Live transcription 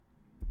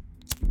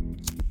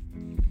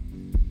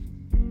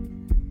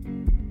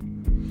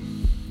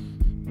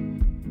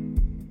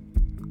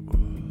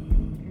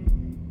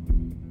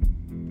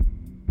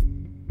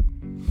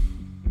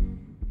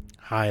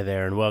Hi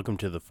there, and welcome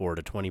to the 4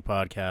 to 20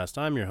 podcast.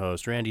 I'm your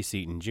host, Randy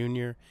Seaton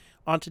Jr.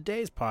 On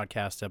today's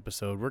podcast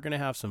episode, we're going to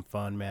have some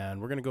fun, man.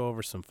 We're going to go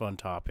over some fun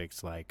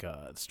topics like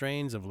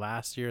strains of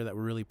last year that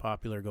were really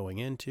popular going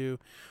into,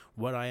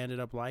 what I ended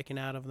up liking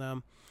out of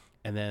them,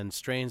 and then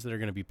strains that are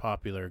going to be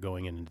popular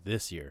going into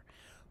this year.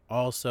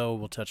 Also,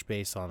 we'll touch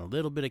base on a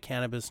little bit of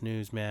cannabis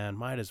news, man.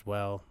 Might as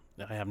well.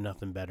 I have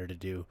nothing better to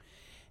do.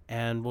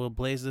 And we'll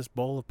blaze this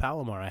bowl of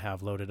Palomar I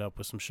have loaded up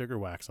with some sugar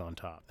wax on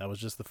top. That was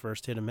just the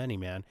first hit of many,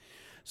 man.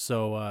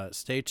 So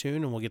stay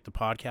tuned and we'll get the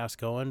podcast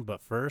going.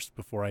 But first,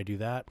 before I do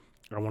that,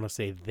 I want to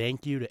say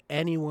thank you to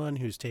anyone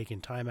who's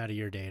taken time out of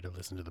your day to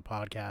listen to the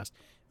podcast.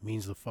 It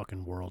means the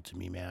fucking world to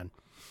me, man.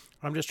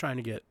 I'm just trying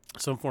to get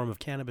some form of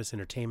cannabis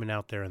entertainment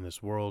out there in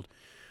this world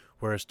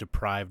where it's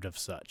deprived of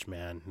such,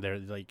 man.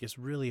 It's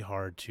really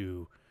hard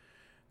to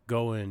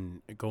go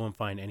and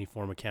find any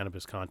form of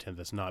cannabis content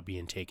that's not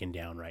being taken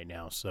down right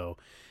now. So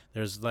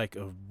there's like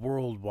a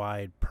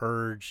worldwide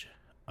purge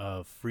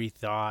of free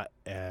thought,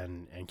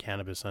 and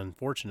cannabis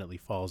unfortunately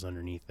falls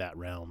underneath that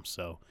realm.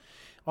 So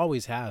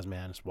always has,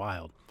 man. It's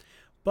wild.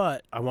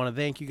 But I want to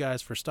thank you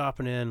guys for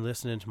stopping in,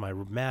 listening to my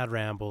mad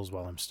rambles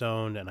while I'm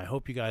stoned, and I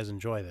hope you guys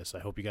enjoy this. I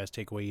hope you guys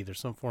take away either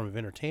some form of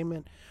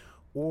entertainment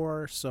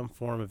or some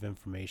form of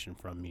information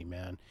from me,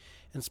 man,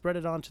 and spread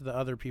it on to the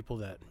other people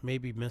that may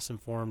be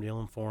misinformed,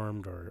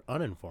 ill-informed, or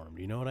uninformed.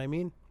 You know what I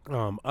mean?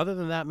 Other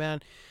than that,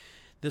 man,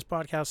 this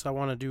podcast I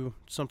want to do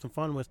something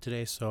fun with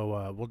today,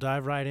 so we'll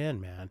dive right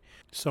in, man.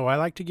 So I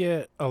like to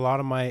get a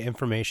lot of my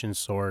information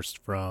sourced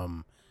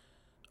from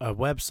a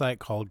website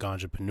called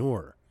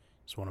Ganjapreneur.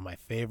 It's one of my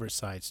favorite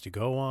sites to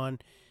go on.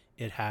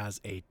 It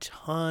has a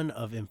ton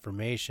of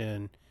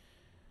information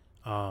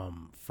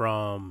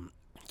from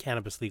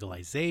cannabis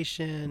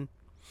legalization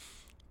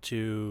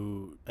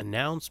to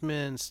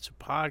announcements to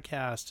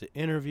podcasts to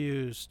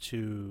interviews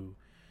to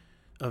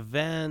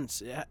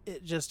events.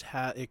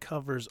 It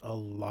covers a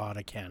lot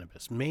of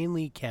cannabis,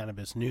 mainly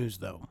cannabis news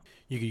though.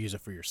 You could use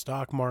it for your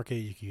stock market,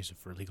 you could use it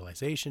for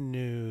legalization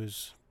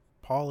news,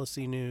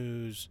 policy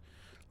news,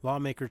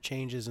 lawmaker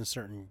changes in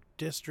certain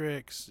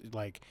districts.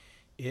 Like,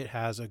 it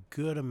has a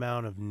good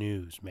amount of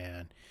news,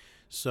 man.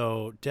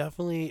 So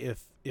definitely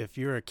if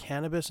you're a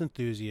cannabis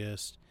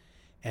enthusiast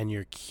and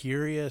you're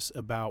curious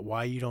about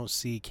why you don't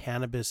see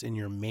cannabis in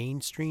your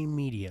mainstream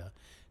media,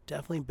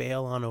 definitely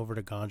bail on over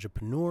to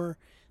Ganjapreneur.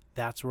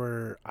 That's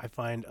where I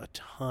find a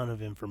ton of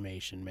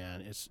information,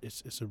 man.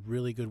 It's a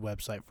really good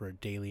website for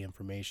daily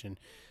information.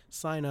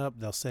 Sign up,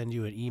 they'll send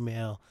you an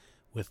email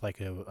with like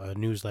a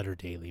newsletter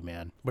daily,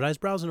 man. But I was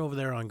browsing over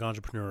there on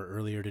Ganjapreneur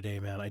earlier today,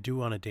 man. I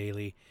do on a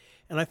daily,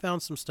 and I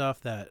found some stuff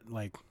that,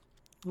 like,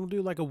 we'll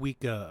do like a week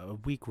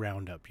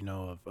roundup, you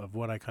know, of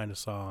what I kind of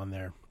saw on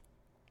there.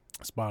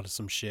 Spotted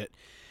some shit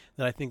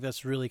that I think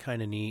that's really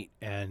kind of neat,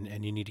 and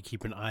you need to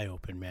keep an eye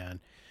open, man.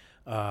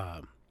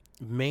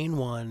 Main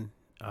one,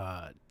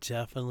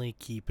 definitely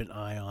keep an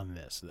eye on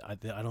this. I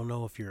don't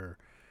know if you're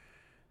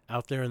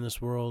out there in this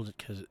world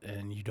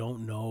and you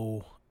don't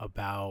know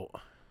about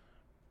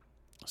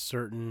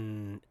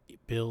certain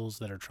bills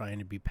that are trying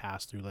to be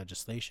passed through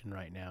legislation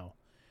right now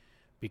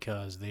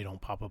because they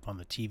don't pop up on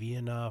the TV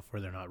enough or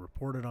they're not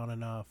reported on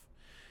enough.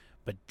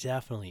 But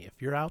definitely, if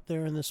you're out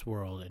there in this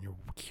world and you're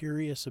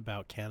curious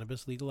about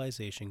cannabis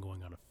legalization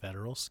going on a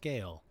federal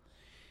scale,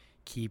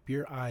 keep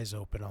your eyes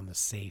open on the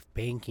Safe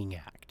Banking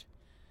Act.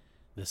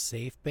 The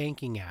Safe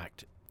Banking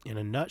Act, in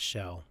a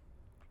nutshell,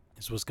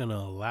 is what's going to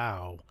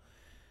allow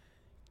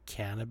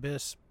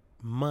cannabis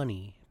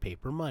money,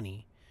 paper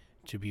money,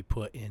 to be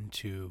put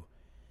into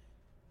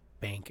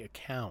bank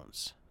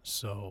accounts.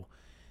 So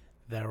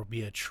there will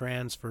be a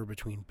transfer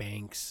between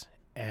banks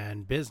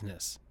and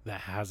business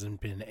that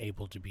hasn't been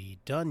able to be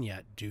done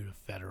yet due to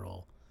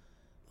federal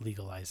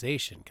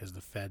legalization, because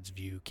the feds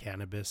view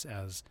cannabis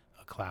as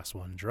a class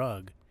 1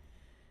 drug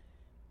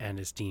and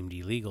is deemed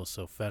illegal,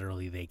 so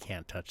federally they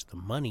can't touch the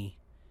money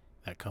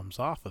that comes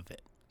off of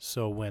it.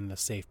 So when the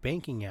Safe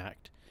Banking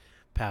Act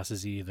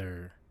passes,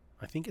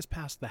 I think it's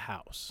passed the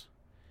House,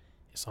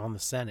 it's on the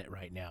Senate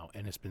right now,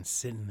 and it's been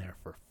sitting there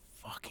for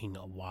fucking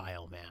a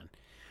while, man.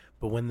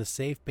 But when the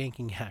Safe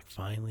Banking Act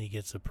finally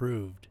gets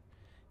approved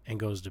and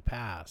goes to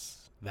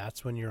pass,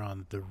 that's when you're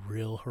on the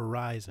real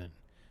horizon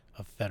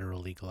of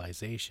federal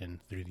legalization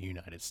through the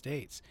United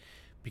States,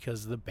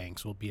 because the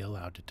banks will be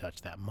allowed to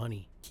touch that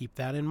money. Keep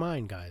that in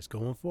mind, guys,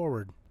 going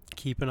forward.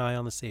 Keep an eye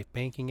on the Safe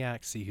Banking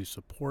Act, see who's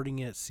supporting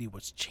it, see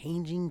what's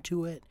changing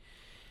to it.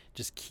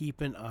 Just keep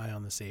an eye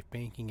on the Safe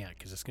Banking Act,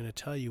 because it's going to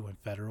tell you when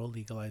federal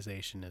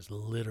legalization is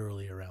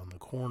literally around the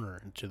corner,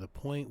 and to the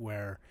point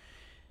where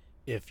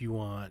if you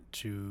want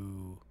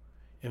to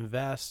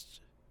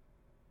invest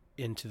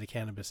into the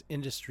cannabis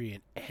industry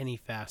in any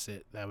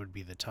facet, that would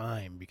be the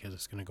time, because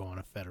it's going to go on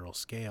a federal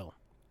scale.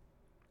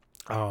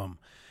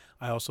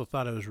 I also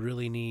thought it was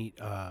really neat,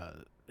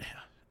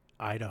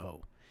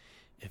 Idaho.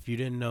 If you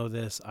didn't know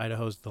this,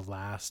 Idaho's the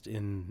last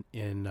in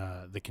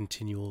the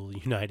continual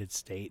United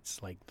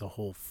States, like the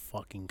whole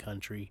fucking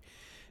country,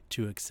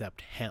 to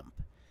accept hemp.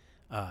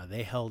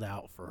 They held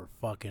out for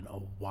fucking a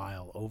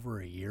while, over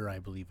a year, I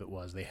believe it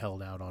was. They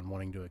held out on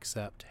wanting to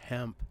accept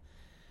hemp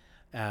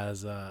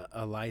as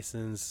a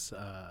licensed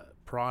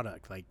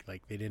product.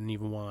 Like they didn't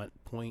even want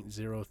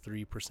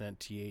 0.03%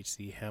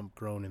 THC hemp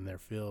grown in their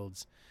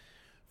fields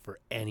for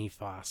any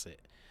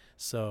faucet.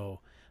 So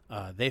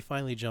they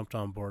finally jumped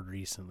on board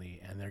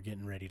recently, and they're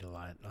getting ready to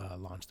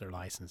launch their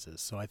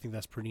licenses. So I think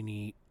that's pretty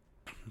neat.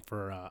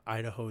 For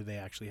Idaho, they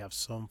actually have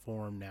some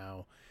form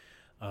now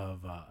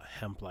of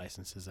hemp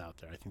licenses out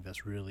there. I think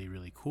that's really,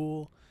 really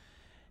cool.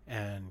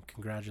 And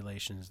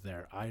congratulations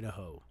there,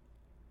 Idaho.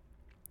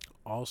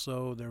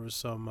 Also, there was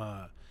some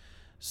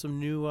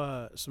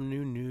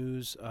new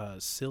news.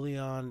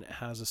 Cilion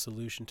has a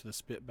solution to the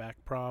spitback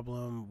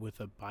problem with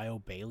a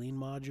biobaling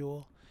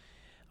module.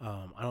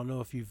 I don't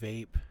know if you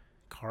vape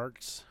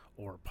carts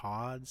or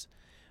pods,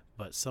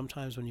 but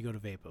sometimes when you go to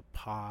vape a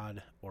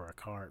pod or a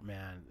cart,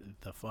 man,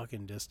 the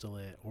fucking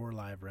distillate or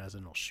live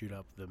resin will shoot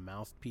up the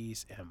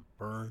mouthpiece and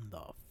burn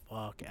the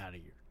fuck out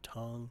of your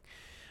tongue.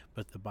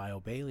 But the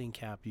biobaling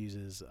cap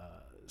uses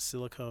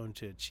silicone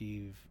to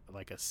achieve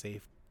like a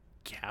safe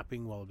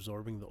capping while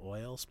absorbing the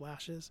oil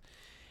splashes,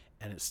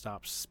 and it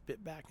stops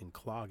spitback and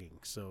clogging.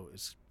 So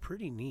it's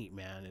pretty neat,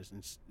 man.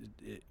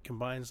 It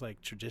combines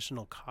like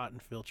traditional cotton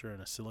filter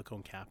and a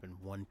silicone cap in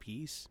one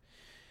piece,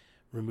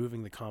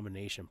 removing the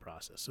combination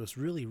process. So it's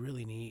really,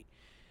 really neat.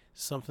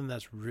 Something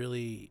that's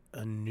really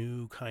a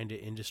new kind of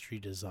industry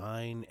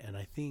design, and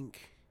I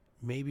think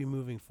maybe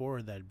moving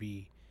forward that'd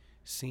be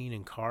seen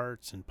in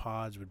carts and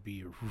pods would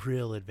be a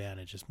real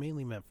advantage. It's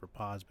mainly meant for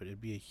pods, but it'd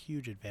be a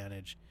huge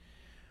advantage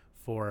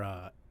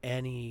for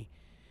any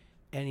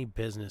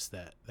business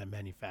that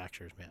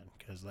manufactures, man,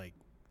 because like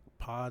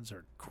pods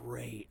are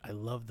great. I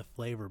love the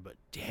flavor, but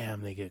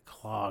damn, they get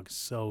clogged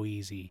so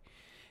easy.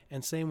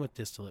 And same with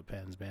distillate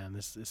pens, man.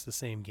 It's the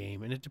same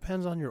game, and it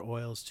depends on your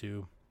oils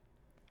too.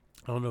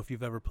 I don't know if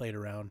you've ever played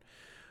around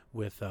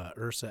with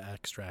Ursa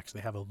extracts.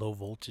 They have a low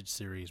voltage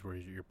series where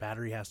your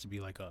battery has to be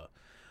like a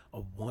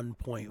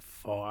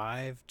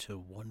 1.5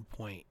 to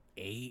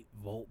 1.8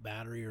 volt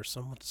battery, or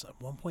some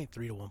 1.3 to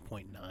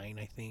 1.9,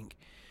 I think,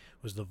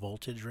 was the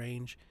voltage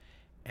range.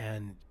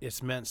 And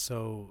it's meant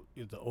so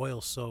the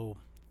oil's so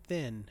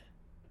thin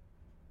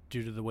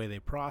due to the way they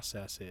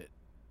process it,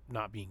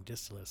 not being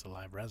distillate, it's a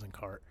live resin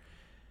cart.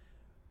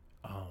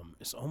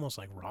 It's almost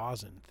like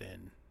rosin,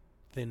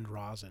 thinned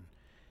rosin.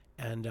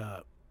 And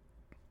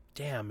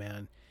damn,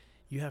 man,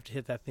 you have to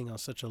hit that thing on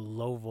such a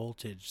low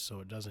voltage so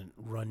it doesn't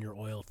run your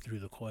oil through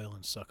the coil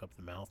and suck up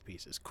the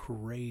mouthpiece. It's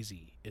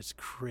crazy. It's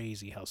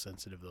crazy how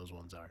sensitive those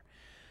ones are.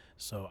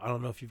 So I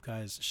don't know if you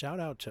guys, shout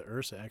out to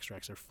Ursa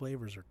extracts. Their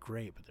flavors are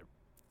great, but their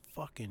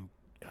fucking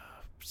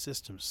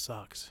system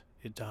sucks.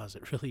 It does.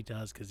 It really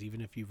does. Because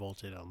even if you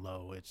volt it on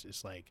low,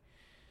 it's like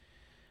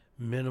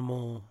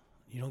minimal.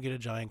 You don't get a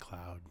giant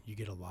cloud. You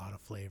get a lot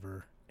of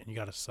flavor, and you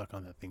got to suck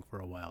on that thing for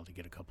a while to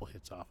get a couple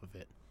hits off of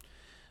it.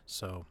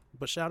 So,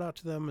 but shout out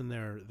to them and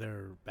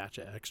their batch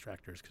of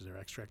extractors, because their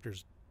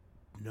extractors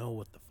know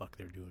what the fuck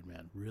they're doing,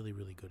 man. Really,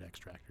 really good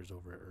extractors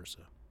over at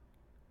Ursa.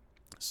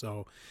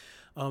 So,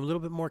 a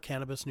little bit more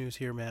cannabis news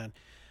here, man.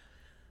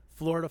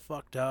 Florida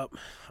fucked up.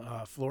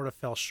 Florida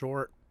fell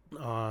short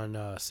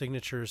on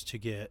signatures to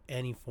get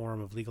any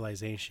form of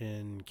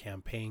legalization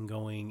campaign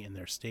going in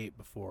their state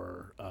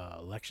before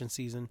election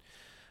season.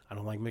 I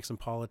don't like mixing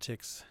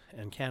politics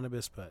and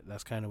cannabis, but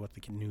that's kind of what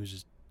the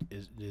news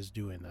is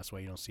doing. That's why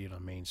you don't see it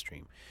on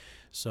mainstream.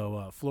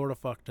 So Florida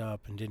fucked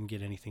up and didn't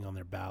get anything on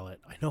their ballot.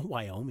 I know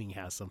Wyoming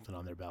has something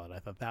on their ballot. I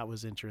thought that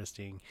was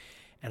interesting.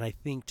 And I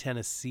think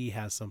Tennessee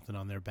has something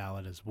on their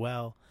ballot as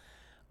well.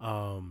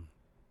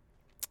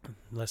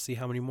 Let's see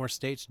how many more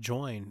states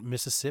join.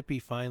 Mississippi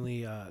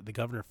finally, the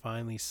governor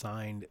finally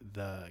signed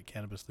the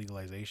cannabis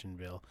legalization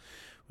bill,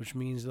 which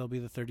means they'll be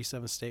the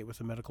 37th state with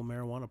a medical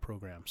marijuana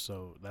program.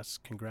 So that's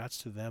congrats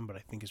to them, but I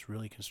think it's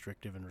really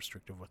constrictive and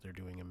restrictive what they're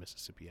doing in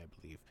Mississippi, I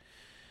believe.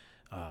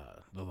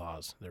 The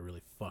laws, they're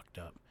really fucked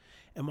up.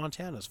 And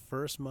Montana's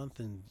first month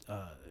in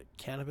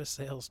cannabis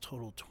sales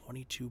totaled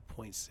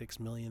 22.6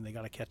 million. They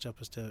got to catch up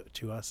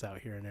to us out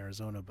here in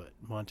Arizona, but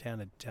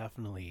Montana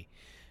definitely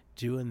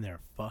doing their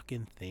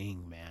fucking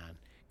thing, man.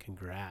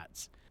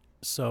 Congrats.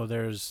 So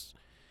there's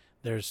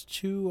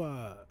two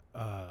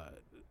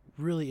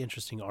really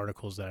interesting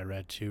articles that I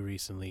read too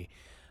recently.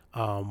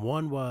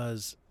 One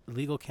was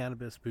legal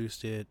cannabis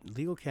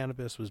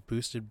was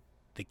boosted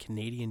the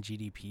Canadian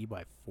GDP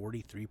by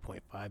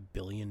 $43.5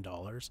 billion.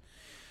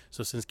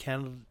 So since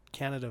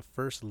Canada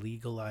first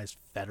legalized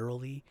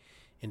federally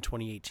in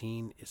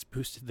 2018, it's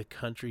boosted the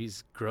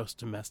country's gross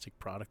domestic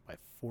product by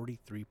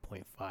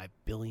 $43.5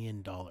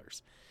 billion.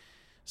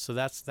 So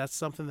that's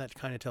something that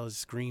kind of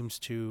screams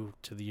to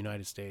the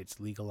United States,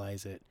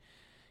 legalize it.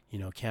 You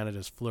know,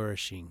 Canada's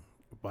flourishing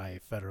by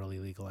federally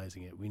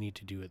legalizing it. We need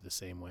to do it the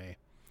same way.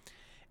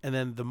 And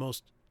then the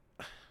most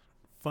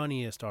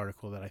funniest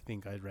article that I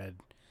think I read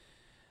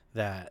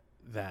that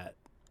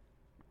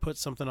put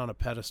something on a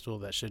pedestal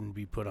that shouldn't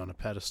be put on a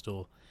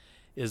pedestal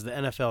is the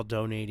NFL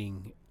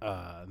donating,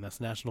 and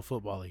that's National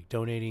Football League,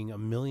 donating $1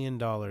 million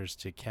to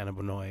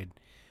cannabinoid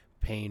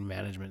pain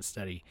management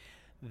study.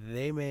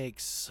 They make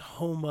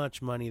so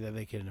much money that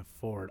they can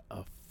afford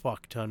a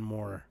fuck ton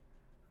more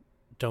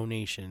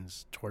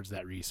donations towards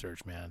that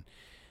research, man.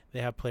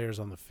 They have players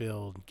on the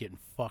field getting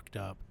fucked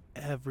up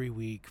every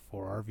week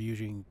for our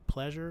viewing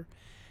pleasure,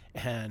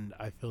 and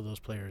I feel those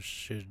players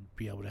should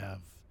be able to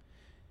have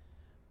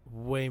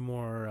way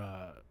more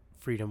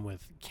freedom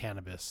with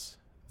cannabis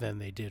than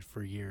they did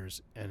for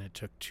years, and it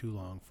took too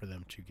long for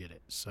them to get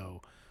it.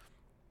 So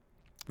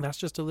that's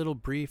just a little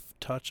brief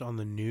touch on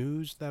the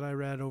news that I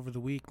read over the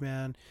week,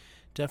 man.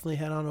 Definitely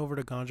head on over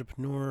to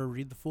Ganjapreneur,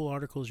 read the full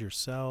articles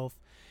yourself,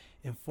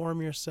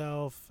 inform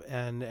yourself,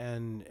 and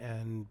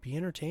be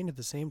entertained at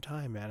the same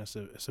time, man.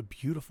 It's a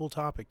beautiful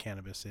topic,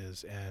 cannabis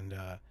is, and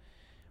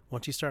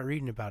once you start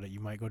reading about it, you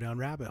might go down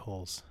rabbit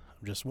holes.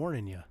 I'm just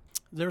warning you.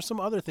 There's some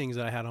other things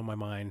that I had on my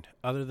mind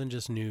other than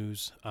just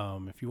news.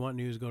 If you want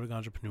news, go to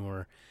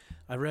Ganjapreneur.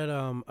 I read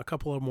a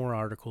couple of more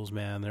articles,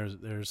 man.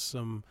 There's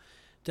some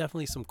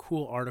definitely some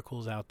cool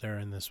articles out there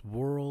in this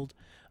world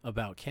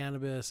about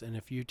cannabis, and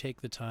if you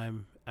take the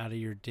time out of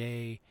your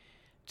day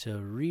to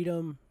read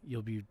them,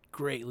 you'll be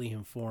greatly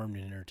informed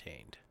and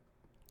entertained.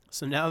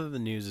 So now that the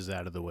news is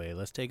out of the way,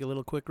 let's take a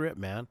little quick rip,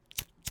 man.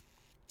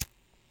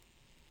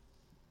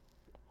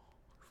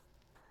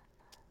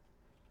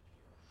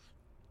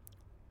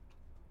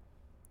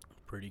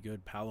 Pretty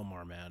good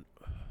Palomar, man.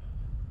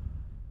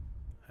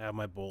 I have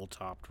my bowl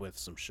topped with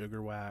some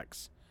sugar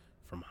wax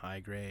from High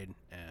Grade,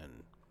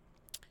 and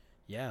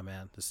yeah,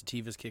 man, the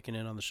sativa's kicking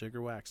in on the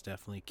sugar wax,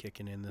 definitely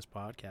kicking in this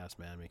podcast,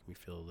 man. Make me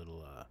feel a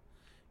little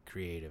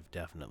creative,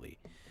 definitely.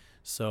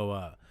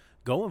 So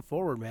going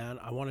forward, man,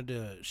 I wanted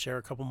to share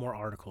a couple more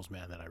articles,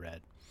 man, that I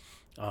read.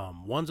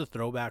 One's a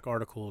throwback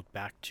article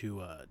back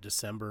to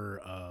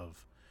December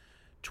of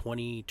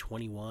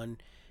 2021,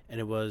 and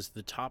it was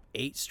the top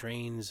 8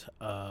 strains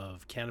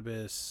of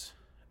cannabis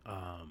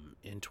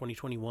in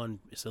 2021.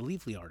 It's a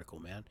Leafly article,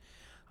 man.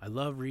 I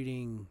love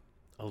reading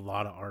a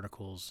lot of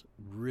articles,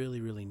 really,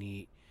 really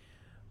neat.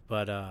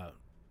 But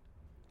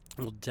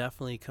we'll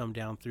definitely come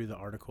down through the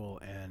article,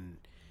 and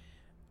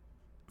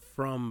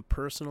from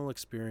personal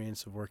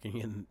experience of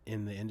working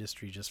in the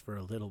industry just for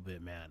a little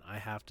bit, man, I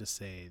have to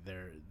say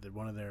they're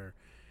one of their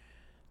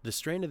the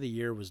strain of the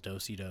year was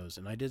Do-si-dos,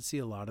 and I did see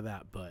a lot of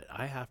that, but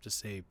I have to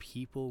say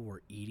people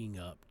were eating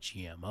up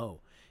GMO.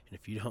 And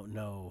if you don't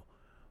know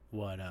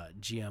what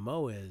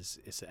GMO is,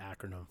 it's an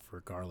acronym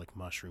for garlic,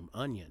 mushroom,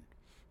 onion.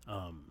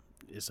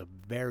 It's a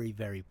very,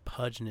 very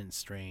pungent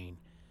strain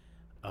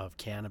of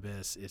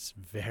cannabis. It's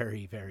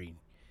very, very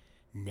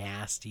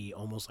nasty,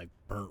 almost like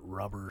burnt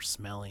rubber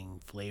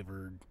smelling,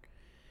 flavored.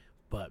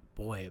 But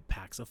boy, it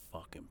packs a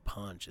fucking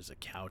punch. It's a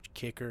couch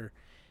kicker.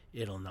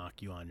 It'll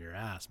knock you on your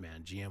ass,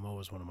 man. GMO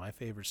was one of my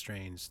favorite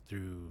strains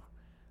through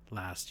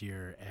last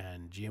year,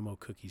 and GMO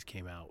cookies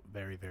came out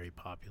very, very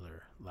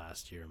popular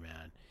last year,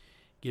 man.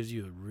 Gives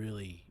you a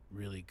really,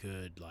 really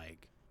good,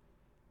 like,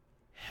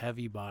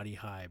 heavy body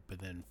high, but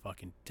then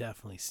fucking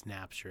definitely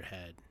snaps your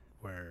head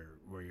where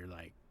you're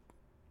like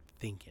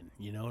thinking,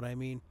 you know what I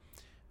mean?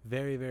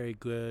 Very, very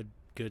good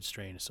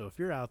strain. So if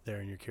you're out there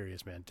and you're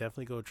curious, man,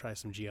 definitely go try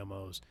some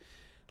GMOs.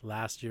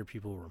 Last year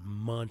people were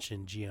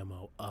munching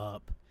GMO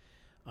up.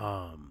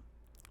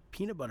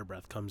 Peanut butter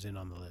breath comes in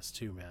on the list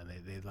too, man.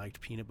 They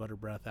liked peanut butter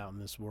breath out in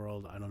this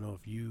world. I don't know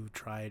if you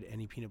tried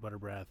any peanut butter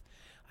breath.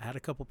 I had a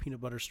couple peanut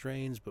butter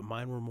strains, but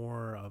mine were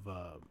more of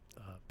a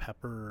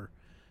pepper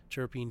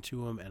terpene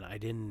to them, and I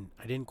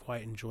didn't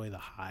quite enjoy the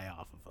high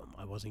off of them.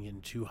 I wasn't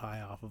getting too high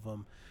off of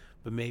them,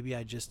 but maybe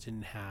I just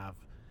didn't have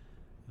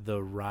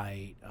the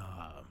right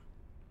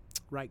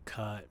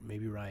cut,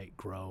 maybe right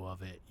grow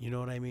of it. You know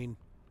what I mean?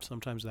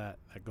 Sometimes that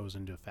goes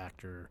into a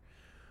factor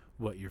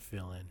what you're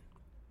feeling.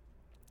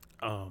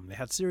 They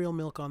had cereal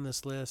milk on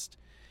this list,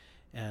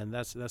 and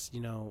that's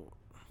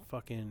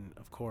fucking,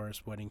 of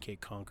course, wedding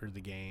cake conquered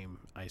the game,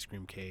 ice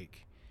cream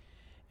cake.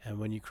 And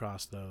when you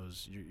cross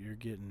those, you're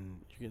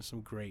getting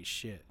some great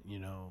shit,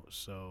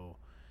 So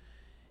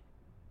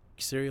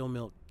cereal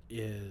milk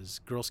is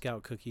Girl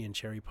Scout cookie and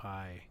cherry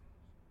pie,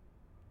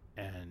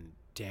 and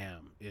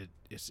damn,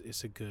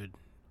 it's a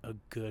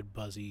good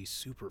buzzy,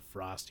 super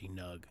frosty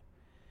nug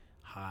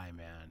high,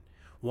 man.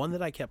 One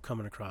that I kept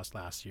coming across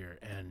last year,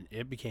 and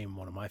it became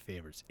one of my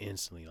favorites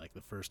instantly. Like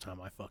the first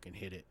time I fucking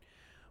hit it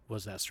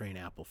was that strain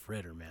apple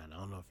fritter, man. I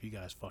don't know if you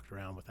guys fucked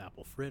around with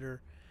apple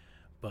fritter,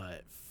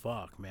 but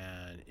fuck,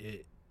 man,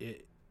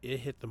 it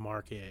hit the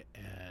market,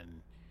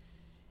 and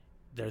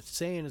they're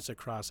saying it's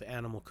across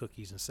animal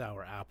cookies and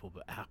sour apple,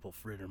 but apple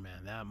fritter,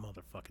 man, that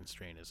motherfucking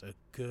strain is a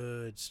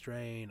good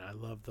strain. I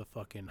love the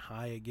fucking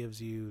high it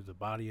gives you, the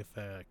body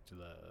effect,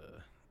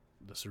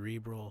 the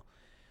cerebral,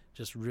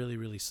 just really,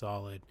 really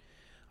solid.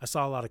 I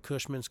saw a lot of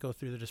Cushmans go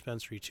through the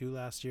dispensary too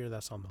last year.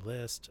 That's on the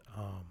list.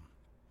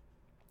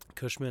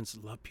 Cushmans,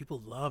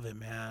 people love it,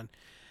 man.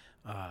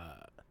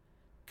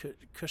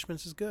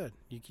 Cushmans is good.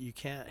 You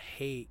can't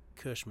hate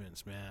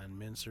Cushmans, man.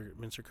 Mints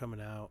are coming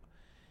out.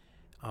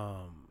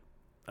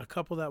 A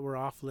couple that were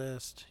off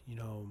list,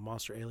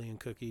 Monster Alien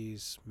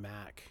cookies,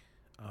 Mac.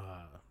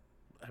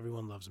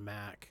 Everyone loves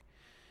Mac.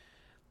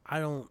 I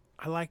don't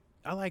I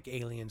like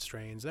alien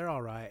strains. They're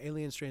all right.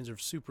 Alien strains are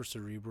super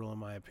cerebral in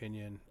my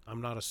opinion.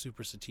 I'm not a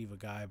super sativa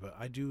guy, but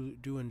I do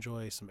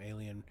enjoy some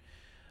alien.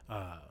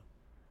 Uh,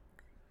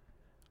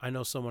 I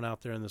know someone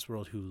out there in this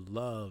world who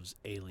loves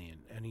alien.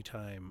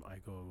 Anytime I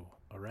go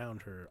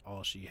around her,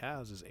 all she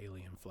has is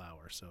alien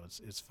flower. So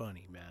it's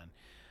funny, man.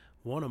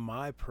 One of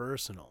my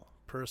personal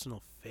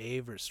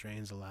favorite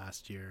strains of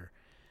last year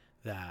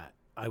that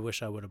I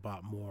wish I would have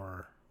bought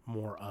more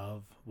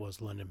of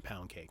was London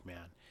Pound Cake,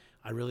 man.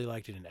 I really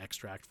liked it in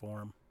extract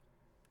form.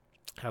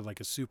 Had like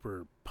a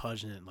super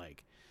pungent,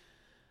 like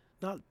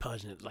not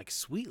pungent, like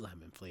sweet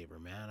lemon flavor,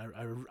 man.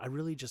 I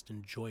really just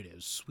enjoyed it. It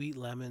was sweet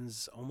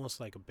lemons, almost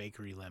like a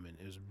bakery lemon.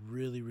 It was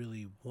really,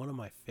 really one of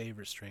my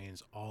favorite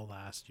strains all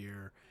last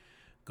year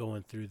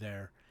going through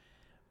there.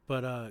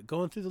 But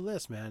going through the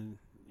list, man,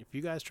 if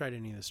you guys tried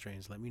any of the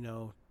strains, let me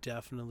know.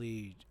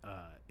 Definitely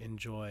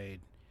enjoyed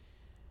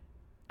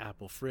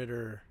apple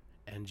fritter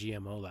and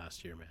GMO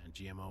last year, man.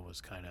 GMO was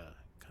kind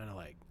of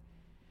like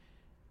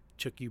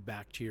took you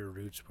back to your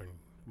roots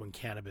when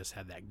cannabis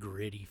had that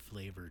gritty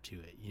flavor to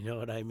it. You know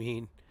what I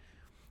mean?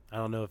 I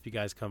don't know if you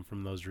guys come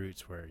from those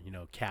roots where, you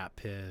know, cat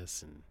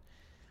piss and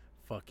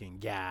fucking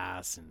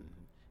gas and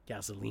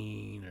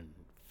gasoline and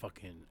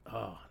fucking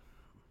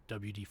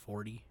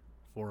WD-40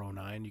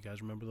 409. You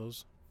guys remember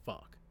those?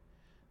 Fuck.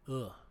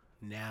 Ugh,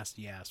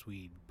 nasty ass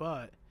weed,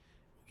 but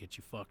will get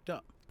you fucked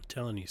up. I'm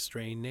telling you,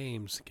 strain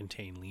names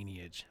contain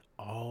lineage.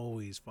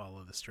 Always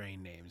follow the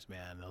strain names,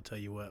 man. They'll tell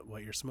you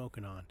what you're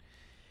smoking on.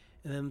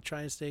 And then try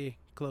and stay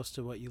close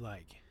to what you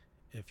like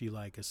if you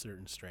like a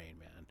certain strain,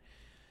 man.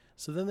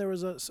 So then there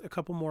was a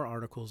couple more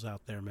articles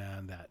out there,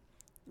 man, that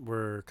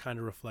were kind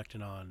of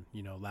reflecting on,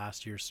 you know,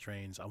 last year's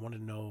strains. I want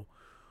to know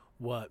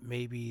what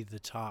maybe the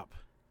top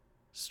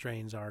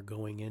strains are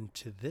going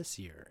into this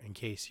year in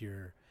case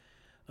you're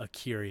a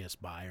curious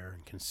buyer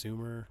and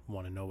consumer,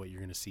 want to know what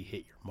you're going to see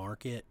hit your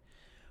market,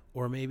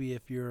 or maybe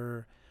if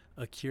you're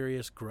a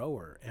curious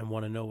grower and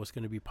want to know what's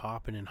going to be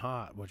popping and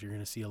hot, what you're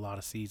going to see a lot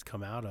of seeds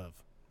come out of.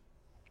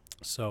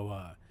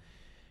 So,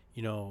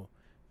 you know,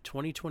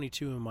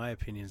 2022, in my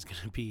opinion, is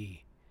going to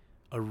be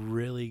a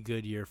really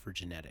good year for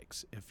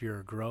genetics. If you're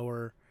a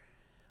grower,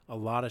 a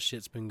lot of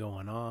shit's been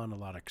going on. A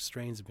lot of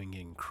strains have been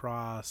getting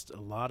crossed. A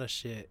lot of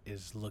shit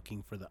is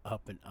looking for the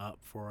up and up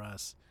for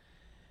us.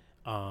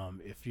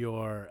 If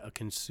you're a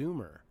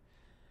consumer,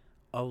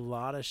 a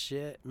lot of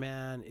shit,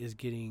 man, is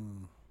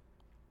getting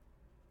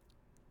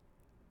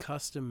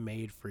custom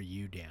made for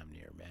you damn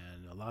near,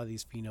 man. A lot of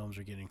these phenomes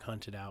are getting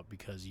hunted out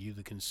because you,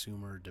 the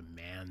consumer,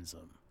 demands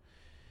them.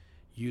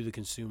 You, the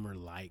consumer,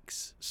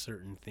 likes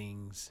certain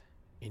things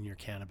in your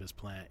cannabis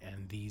plant,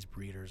 and these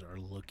breeders are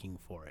looking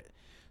for it.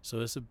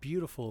 So it's a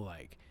beautiful,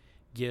 like,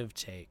 give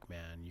take,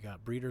 man. You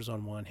got breeders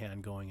on one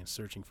hand going and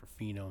searching for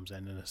phenomes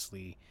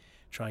endlessly,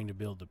 trying to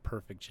build the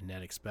perfect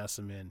genetic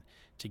specimen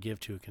to give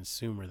to a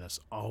consumer that's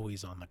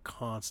always on the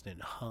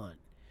constant hunt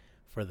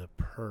for the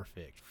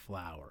perfect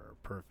flower,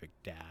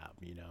 perfect dab,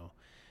 you know.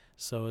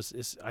 So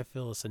it's I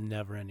feel it's a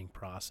never-ending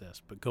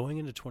process. But going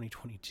into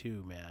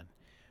 2022, man,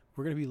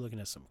 we're going to be looking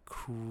at some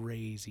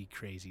crazy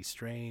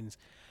strains.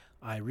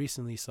 I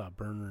recently saw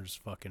Berners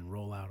fucking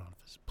roll out on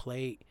his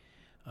plate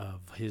of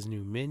his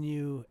new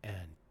menu,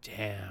 and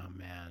damn,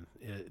 man,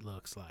 it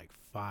looks like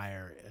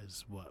fire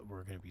is what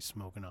we're going to be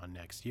smoking on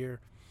next year.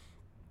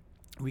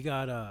 We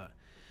got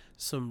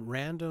some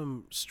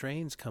random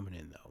strains coming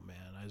in, though, man.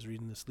 I was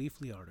reading this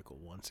Leafly article.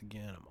 Once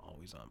again, I'm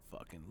always on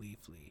fucking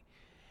Leafly.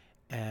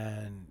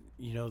 And,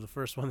 you know, the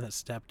first one that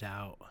stepped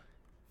out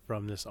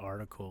from this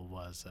article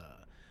was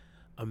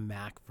a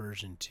Mac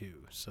version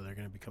 2. So they're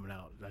going to be coming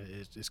out.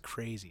 It's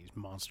crazy.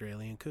 Monster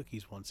Alien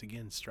Cookies once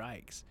again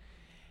strikes.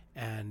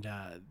 And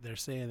they're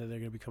saying that they're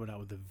going to be coming out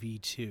with the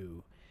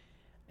V2.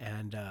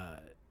 And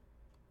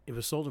it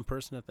was sold in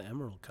person at the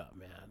Emerald Cup,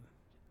 man,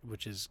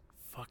 which is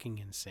fucking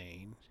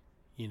insane,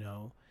 you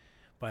know,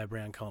 by a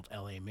brand called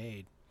LA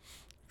Made.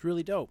 It's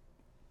really dope.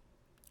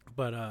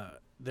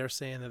 But they're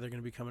saying that they're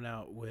going to be coming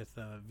out with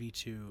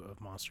V2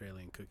 of Monster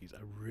Alien Cookies.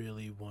 I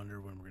really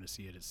wonder when we're going to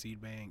see it at seed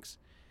banks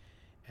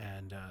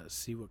and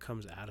see what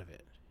comes out of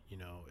it. You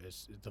know,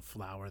 it's the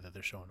flower that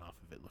they're showing off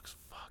of it looks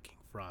fucking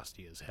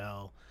frosty as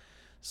hell.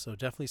 So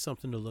definitely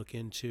something to look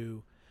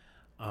into.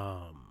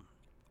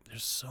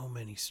 There's so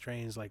many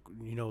strains. Like,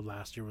 you know,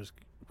 last year was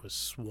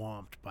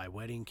swamped by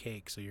wedding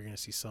cake, so you're gonna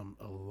see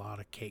a lot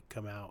of cake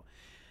come out.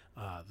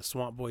 The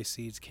Swamp Boy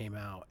seeds came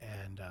out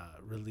and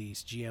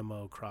released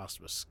GMO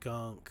crossed with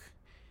skunk,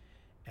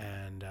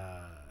 and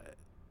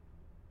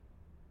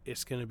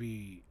it's gonna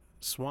be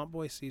Swamp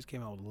Boy seeds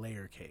came out with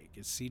layer cake.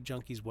 It's Seed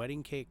Junkie's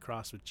wedding cake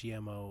crossed with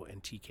GMO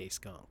and TK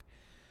skunk.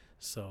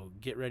 So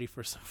get ready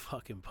for some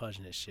fucking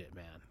pungent shit,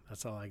 man.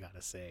 That's all I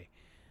gotta say.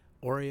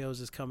 Oreos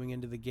is coming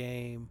into the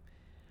game.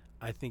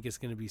 I think it's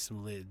gonna be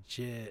some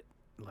legit,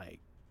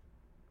 like,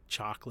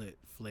 chocolate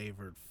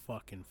flavored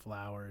fucking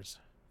flowers.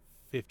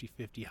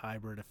 50-50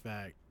 hybrid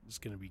effect. It's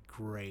gonna be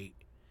great.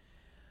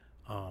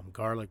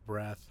 Garlic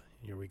breath.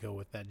 Here we go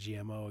with that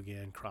GMO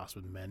again, crossed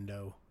with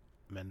Mendo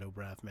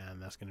breath, man.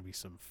 That's gonna be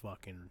some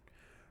fucking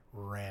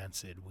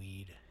rancid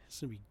weed. It's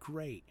going to be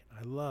great.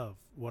 I love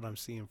what I'm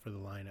seeing for the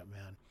lineup,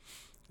 man.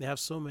 They have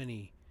so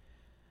many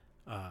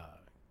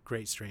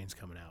great strains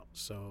coming out.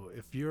 So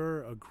if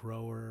you're a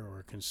grower or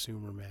a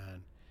consumer,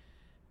 man,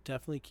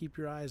 definitely keep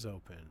your eyes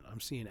open.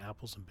 I'm seeing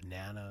apples and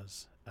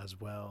bananas as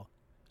well.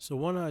 So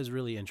one I was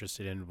really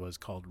interested in was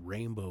called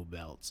Rainbow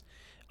Belts.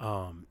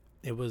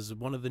 It was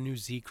one of the new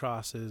Z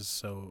crosses.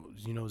 So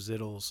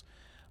Zittles.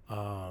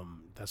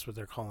 That's what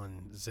they're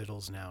calling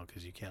Zittles now,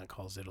 because you can't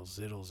call Zittles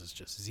Zittles. It's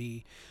just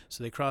Z.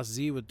 So they cross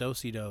Z with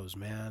Dosey Dos,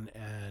 man,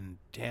 and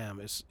damn,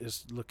 it's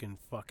looking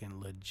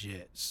fucking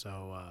legit.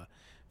 So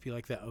if you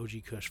like that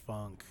OG Kush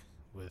funk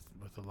with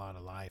a lot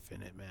of life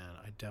in it, man,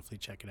 I definitely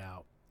check it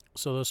out.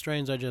 So those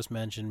strains I just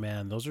mentioned,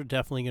 man, those are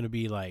definitely going to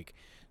be like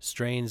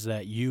strains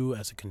that you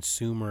as a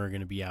consumer are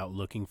going to be out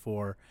looking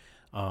for.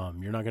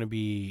 You're not going to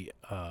be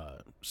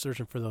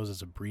searching for those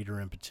as a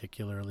breeder in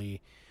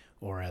particularly,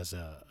 or as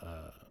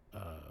a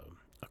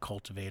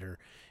cultivator.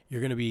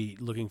 You're going to be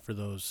looking for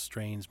those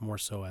strains more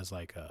so as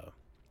like a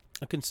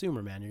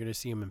consumer, man. You're going to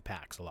see them in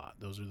packs a lot.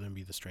 Those are going to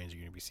be the strains you're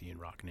going to be seeing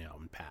rocking out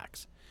in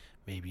packs,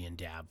 maybe in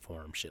dab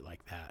form, shit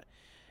like that.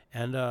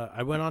 And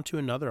I went on to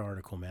another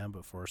article, man,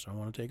 but first I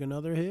want to take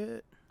another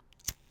hit.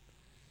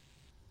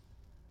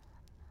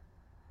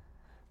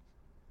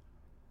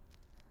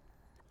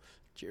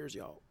 Cheers,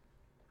 y'all.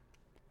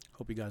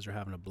 Hope you guys are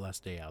having a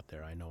blessed day out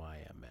there. I know I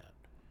am, man.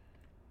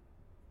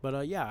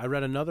 But yeah, I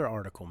read another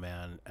article,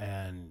 man,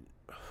 and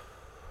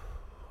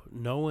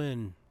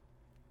knowing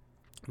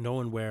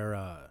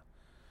where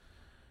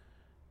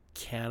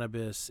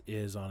cannabis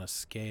is on a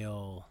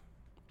scale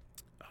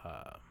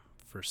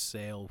for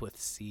sale with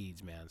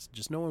seeds, man,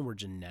 just knowing where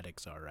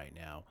genetics are right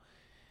now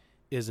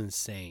is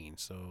insane.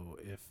 So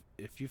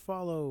if you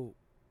follow,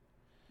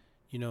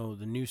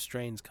 the new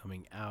strains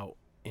coming out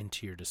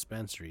into your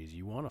dispensaries,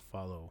 you want to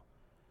follow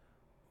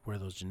where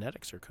those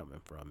genetics are coming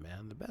from,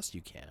 man, the best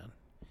you can.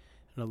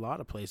 And a lot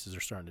of places are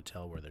starting to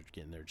tell where they're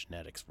getting their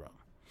genetics from.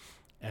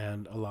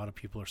 And a lot of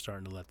people are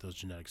starting to let those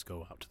genetics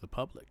go out to the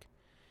public.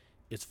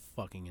 It's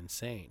fucking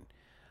insane.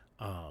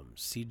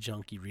 Seed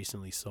Junkie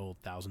recently sold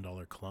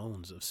 $1,000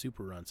 clones of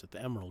Super Runts at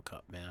the Emerald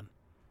Cup, man.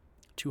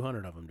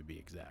 200 of them to be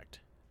exact.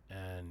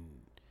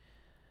 And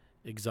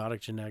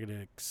Exotic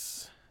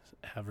Genetics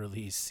have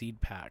released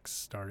seed packs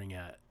starting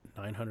at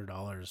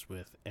 $900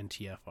 with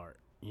NTF art.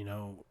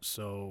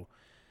 So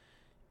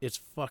it's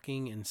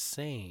fucking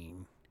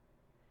insane.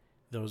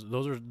 Those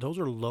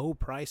are low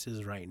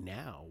prices right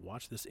now.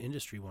 Watch this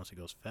industry once it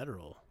goes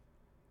federal.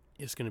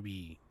 It's gonna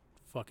be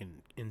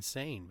fucking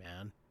insane,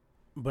 man.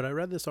 But I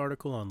read this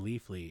article on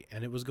Leafly,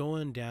 and it was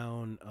going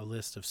down a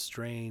list of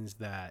strains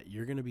that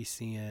you're gonna be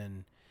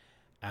seeing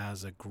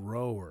as a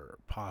grower,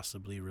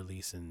 possibly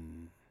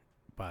releasing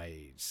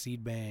by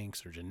seed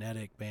banks or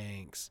genetic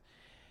banks.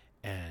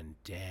 And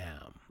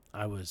damn,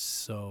 I was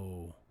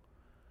so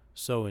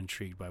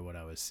intrigued by what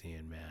I was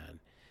seeing, man.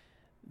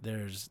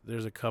 There's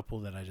a couple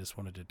that I just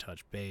wanted to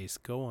touch base.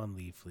 Go on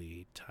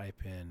Leafly,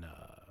 type in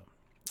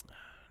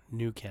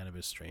new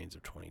cannabis strains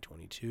of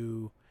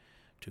 2022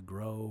 to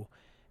grow,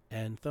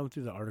 and thumb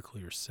through the article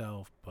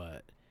yourself.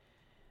 But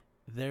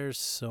there's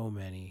so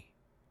many.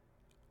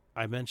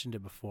 I mentioned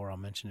it before. I'll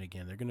mention it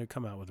again. They're going to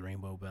come out with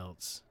Rainbow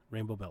Belts.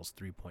 Rainbow Belts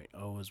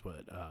 3.0 is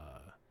what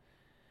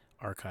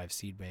Archive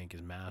Seed Bank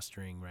is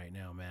mastering right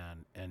now,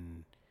 man.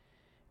 And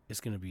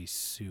it's going to be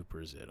super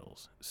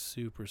zittles.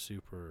 Super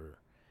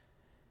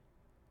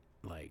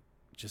like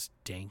just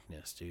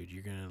dankness, dude.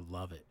 You're gonna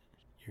love it.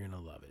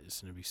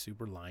 It's gonna be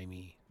super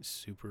limey,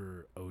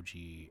 super OG,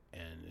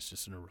 and it's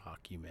just gonna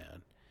rock you,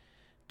 man.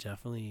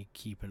 Definitely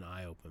keep an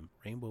eye open.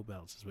 Rainbow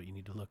Belts is what you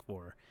need to look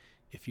for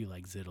if you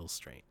like Zittles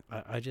strain.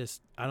 I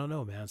don't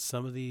know, man.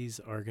 Some of these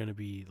are gonna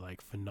be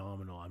like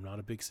phenomenal. I'm not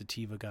a big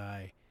sativa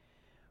guy,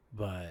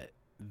 but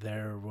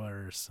there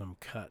were some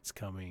cuts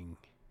coming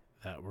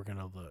that were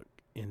gonna look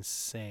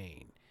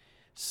insane.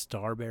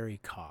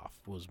 Starberry Cough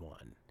was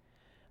one.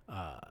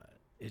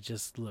 It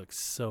just looks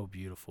so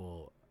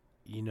beautiful.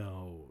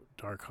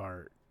 Dark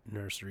Heart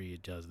Nursery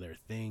does their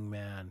thing,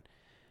 man.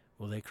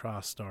 Well, they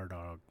crossed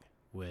Stardog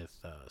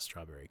with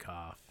Strawberry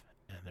Cough,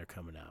 and they're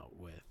coming out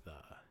with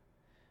the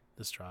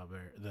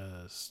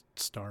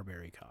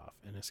Starberry Cough,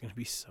 and it's gonna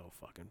be so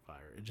fucking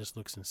fire. It just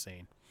looks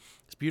insane.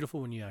 It's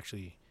beautiful when you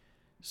actually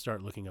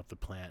start looking up the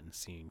plant and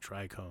seeing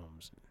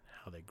trichomes and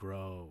how they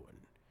grow,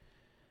 and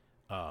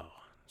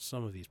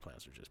some of these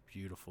plants are just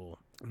beautiful.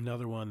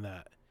 Another one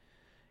that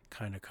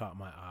kind of caught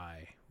my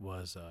eye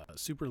was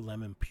Super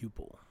Lemon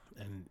Pupil,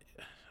 and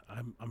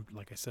I'm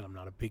like I said, I'm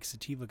not a big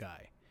sativa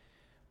guy,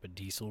 but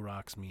Diesel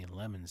rocks me and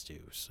lemons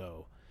do.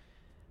 So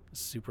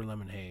Super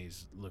Lemon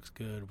Haze looks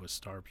good with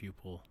Star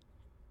Pupil.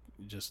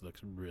 It just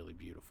looks really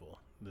beautiful.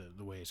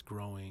 The way it's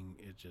growing,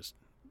 it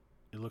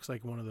looks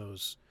like one of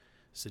those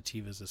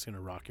sativas that's going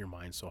to rock your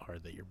mind so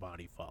hard that your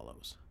body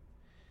follows.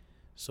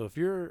 So if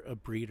you're a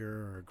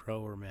breeder or a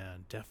grower,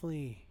 man,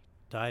 definitely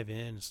dive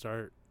in and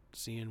start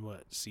seeing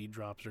what seed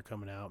drops are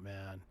coming out,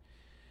 man.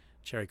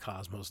 Cherry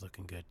Cosmo's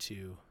looking good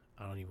too.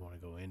 I don't even want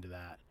to go into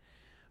that.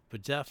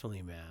 But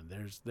definitely, man,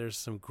 there's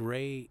some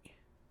great.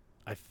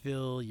 I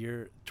feel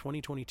year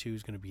 2022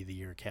 is going to be the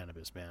year of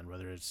cannabis, man.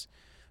 Whether it's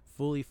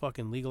fully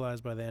fucking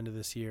legalized by the end of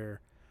this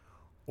year,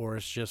 or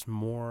it's just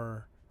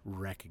more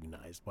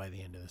recognized by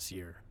the end of this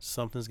year,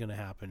 something's going to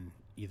happen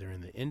either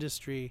in the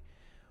industry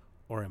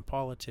or in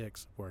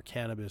politics where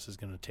cannabis is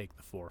going to take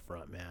the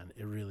forefront, man.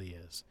 It really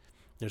is.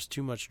 There's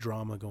too much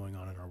drama going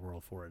on in our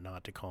world for it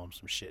not to calm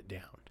some shit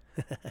down.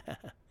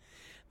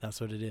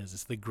 That's what it is.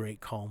 It's the great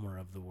calmer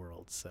of the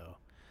world. So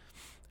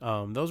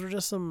those were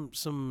just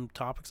some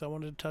topics I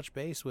wanted to touch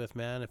base with,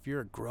 man. If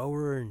you're a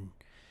grower and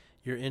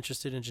you're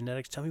interested in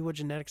genetics, tell me what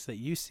genetics that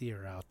you see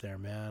are out there,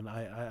 man.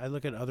 I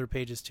look at other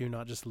pages too,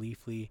 not just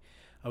Leafly.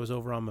 I was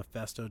over on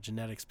Mephisto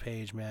Genetics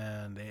page,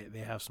 man. They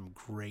have some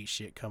great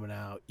shit coming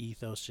out.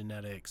 Ethos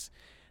Genetics,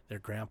 their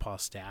Grandpa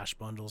Stash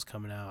bundles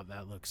coming out.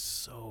 That looks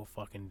so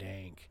fucking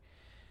dank.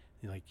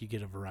 Like, you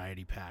get a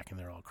variety pack and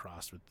they're all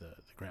crossed with the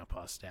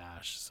Grandpa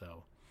Stash.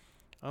 So,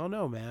 I don't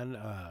know, man.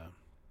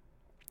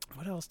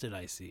 What else did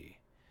I see?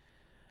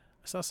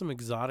 I saw some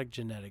exotic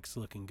genetics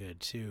looking good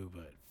too,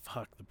 but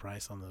fuck, the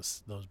price on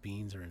those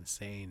beans are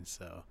insane.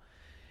 So,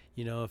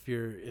 you know,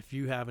 if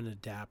you have an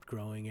adapt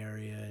growing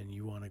area and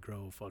you want to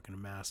grow fucking a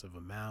massive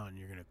amount and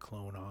you're gonna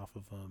clone off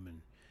of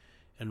them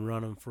and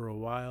run them for a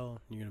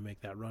while, you're gonna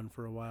make that run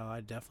for a while.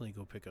 I'd definitely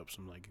go pick up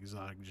some like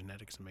exotic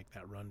genetics and make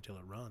that run till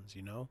it runs.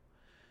 You know.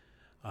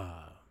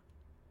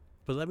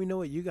 But let me know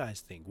what you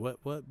guys think.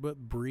 What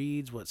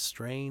breeds, what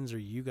strains are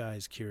you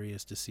guys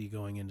curious to see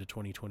going into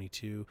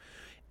 2022?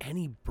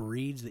 Any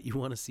breeds that you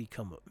want to see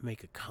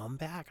make a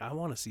comeback? I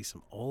want to see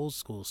some old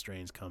school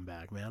strains come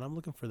back, man. I'm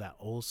looking for that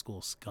old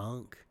school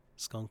skunk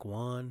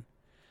one.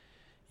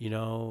 You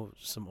know,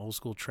 some old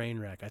school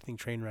Trainwreck. I think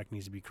Trainwreck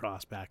needs to be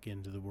crossed back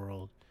into the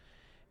world.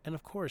 And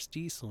of course,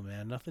 Diesel,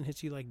 man. Nothing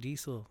hits you like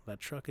Diesel. That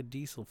truck of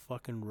Diesel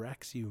fucking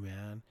wrecks you,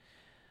 man.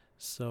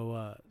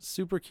 So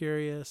super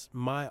curious.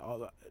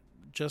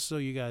 Just so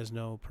you guys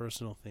know,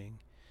 personal thing,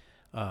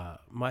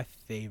 my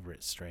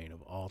favorite strain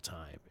of all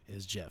time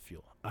is Jet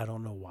Fuel. I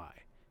don't know why.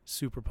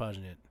 Super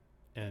pungent,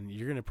 and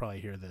you're gonna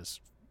probably hear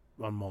this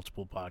on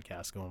multiple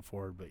podcasts going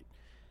forward, but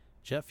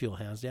Jet Fuel,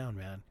 hands down,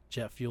 man.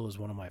 Jet Fuel is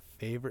one of my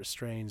favorite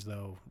strains,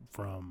 though,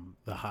 from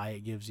the high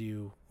it gives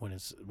you when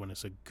it's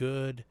a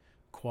good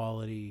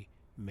quality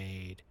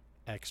made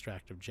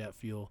extract of Jet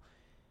Fuel.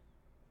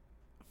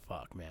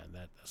 Fuck, man,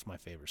 that's my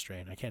favorite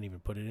strain. I can't even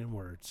put it in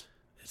words.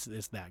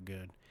 It's that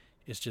good.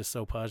 It's just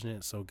so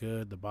pungent, so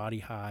good. The body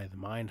high, the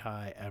mind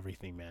high,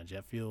 everything, man.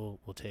 Jet Fuel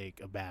will take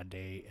a bad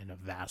day and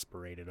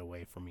evaporate it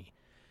away from me.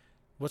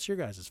 What's your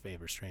guys'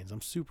 favorite strains?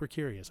 I'm super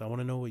curious. I want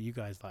to know what you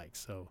guys like.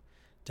 So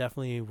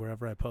definitely,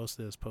 wherever I post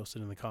this, post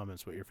it in the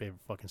comments what your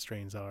favorite fucking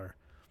strains are.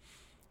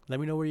 Let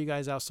me know where you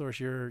guys outsource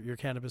your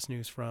cannabis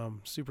news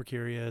from. Super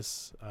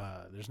curious.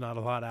 There's not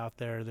a lot out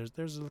there.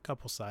 There's a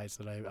couple sites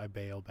that I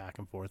bail back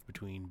and forth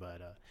between,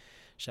 but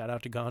shout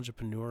out to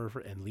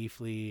Ganjapreneur and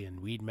Leafly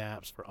and Weed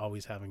Maps for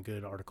always having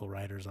good article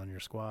writers on your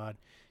squad.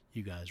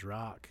 You guys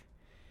rock.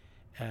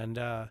 And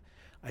I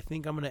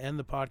think I'm going to end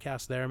the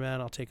podcast there,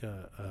 man. I'll take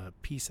a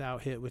peace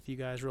out hit with you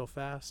guys real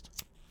fast.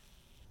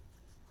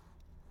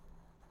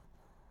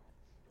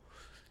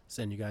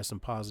 Send you guys some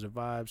positive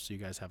vibes so you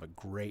guys have a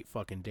great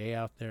fucking day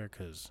out there,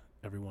 because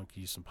everyone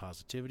can use some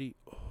positivity.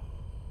 Oh,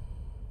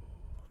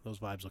 those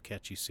vibes will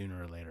catch you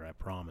sooner or later, I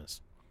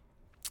promise.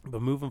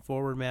 But moving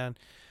forward, man,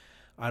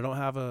 I don't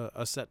have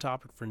a set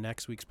topic for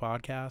next week's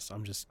podcast.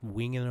 I'm just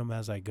winging them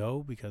as I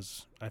go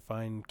because I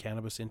find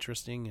cannabis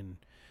interesting, and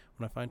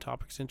when I find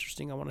topics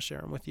interesting, I want to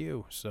share them with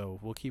you. So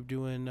we'll keep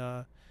doing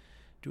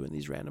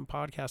these random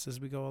podcasts as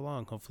we go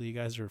along. Hopefully you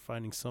guys are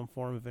finding some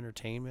form of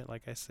entertainment,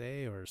 like I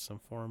say, or some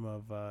form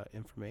of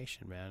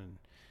information, man. And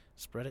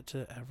spread it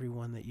to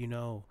everyone that you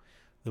know.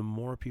 The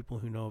more people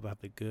who know about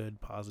the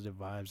good, positive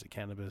vibes that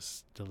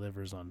cannabis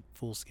delivers on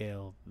full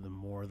scale, the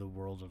more the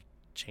world will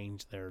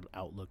change their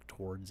outlook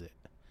towards it.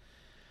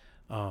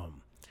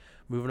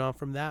 Moving on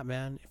from that,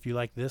 man, if you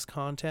like this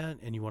content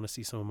and you want to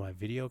see some of my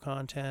video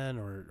content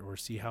or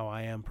see how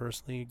I am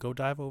personally, go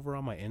dive over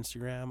on my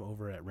Instagram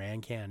over at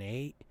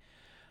rancan8.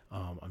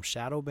 I'm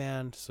shadow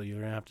banned, so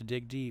you're gonna have to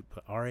dig deep.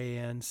 But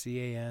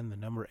RANCAN, the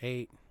number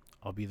 8.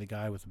 I'll be the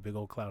guy with a big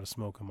old cloud of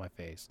smoke on my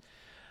face.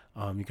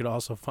 You could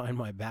also find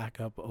my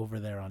backup over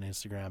there on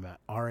Instagram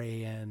at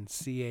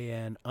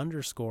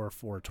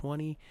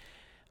RANCAN_420.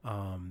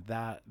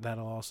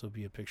 That'll also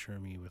be a picture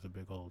of me with a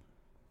big old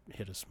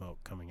hit of smoke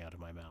coming out of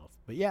my mouth.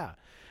 But yeah,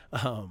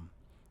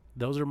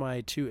 those are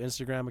my 2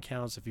 Instagram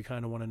accounts. If you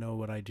kind of want to know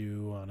what I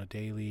do on a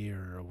daily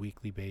or a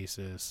weekly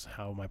basis,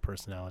 how my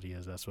personality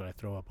is, that's what I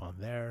throw up on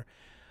there.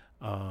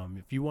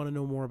 If you want to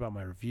know more about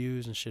my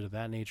reviews and shit of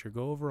that nature,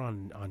 go over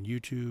on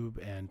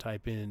YouTube and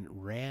type in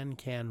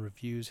RanCan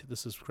Reviews. Hit the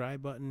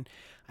subscribe button.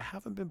 I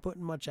haven't been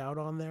putting much out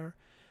on there,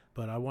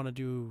 but I want to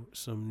do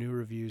some new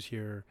reviews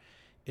here.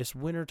 It's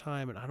winter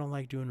time, and I don't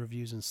like doing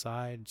reviews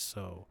inside,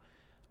 so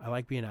I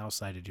like being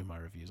outside to do my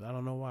reviews. I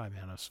don't know why,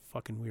 man. It's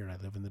fucking weird. I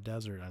live in the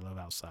desert. I live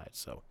outside.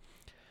 So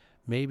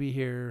maybe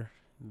here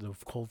the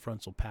cold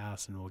fronts will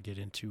pass and we'll get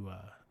into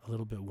a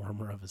little bit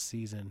warmer of a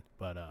season.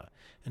 But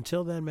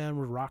until then, man,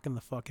 we're rocking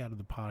the fuck out of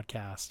the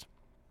podcast.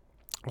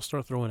 I'll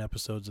start throwing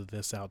episodes of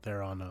this out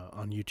there on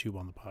YouTube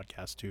on the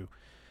podcast too,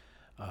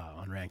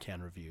 on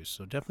Rancan Reviews.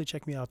 So definitely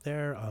check me out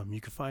there.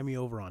 You can find me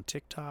over on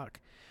TikTok,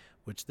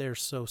 which they're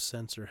so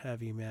censor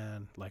heavy,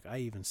 man. Like, I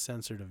even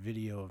censored a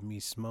video of me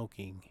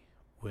smoking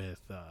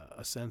with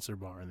a censor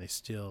bar, and they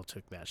still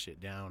took that shit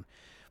down.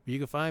 But you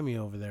can find me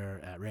over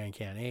there at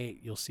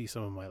Rancan8. You'll see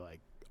some of my like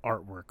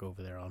artwork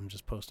over there. I'm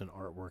just posting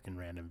artwork and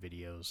random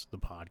videos, the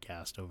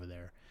podcast over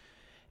there.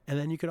 And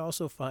then you could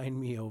also find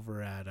me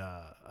over at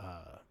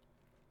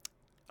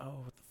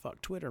what the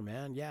fuck, Twitter,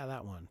 man. Yeah,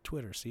 that one,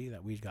 Twitter. See,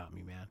 that weed got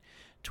me, man.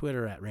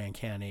 Twitter at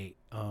Rancan8.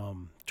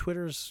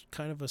 Twitter's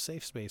kind of a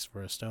safe space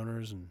for us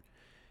stoners, and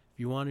if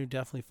you want to,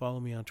 definitely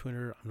follow me on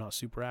Twitter. I'm not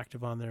super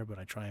active on there, but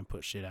I try and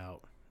put shit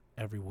out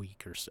every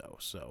week or so.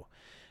 So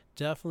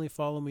definitely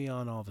follow me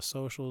on all the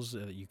socials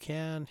that you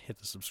can. Hit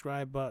the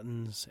subscribe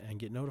buttons and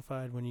get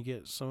notified when you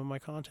get some of my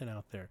content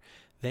out there.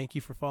 Thank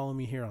you for following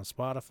me here on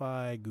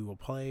Spotify, Google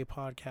Play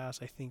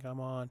Podcasts, I think I'm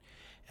on,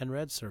 and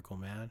Red Circle,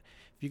 man.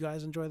 If you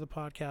guys enjoy the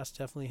podcast,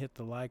 definitely hit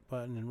the like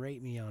button and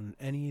rate me on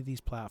any of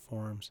these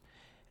platforms.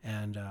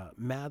 And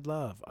mad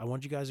love. I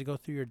want you guys to go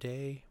through your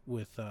day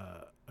with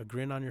a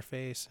grin on your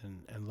face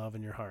and love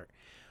in your heart.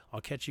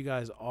 I'll catch you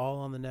guys all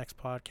on the next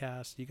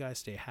podcast. You guys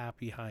stay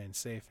happy, high, and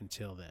safe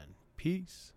until then. Peace.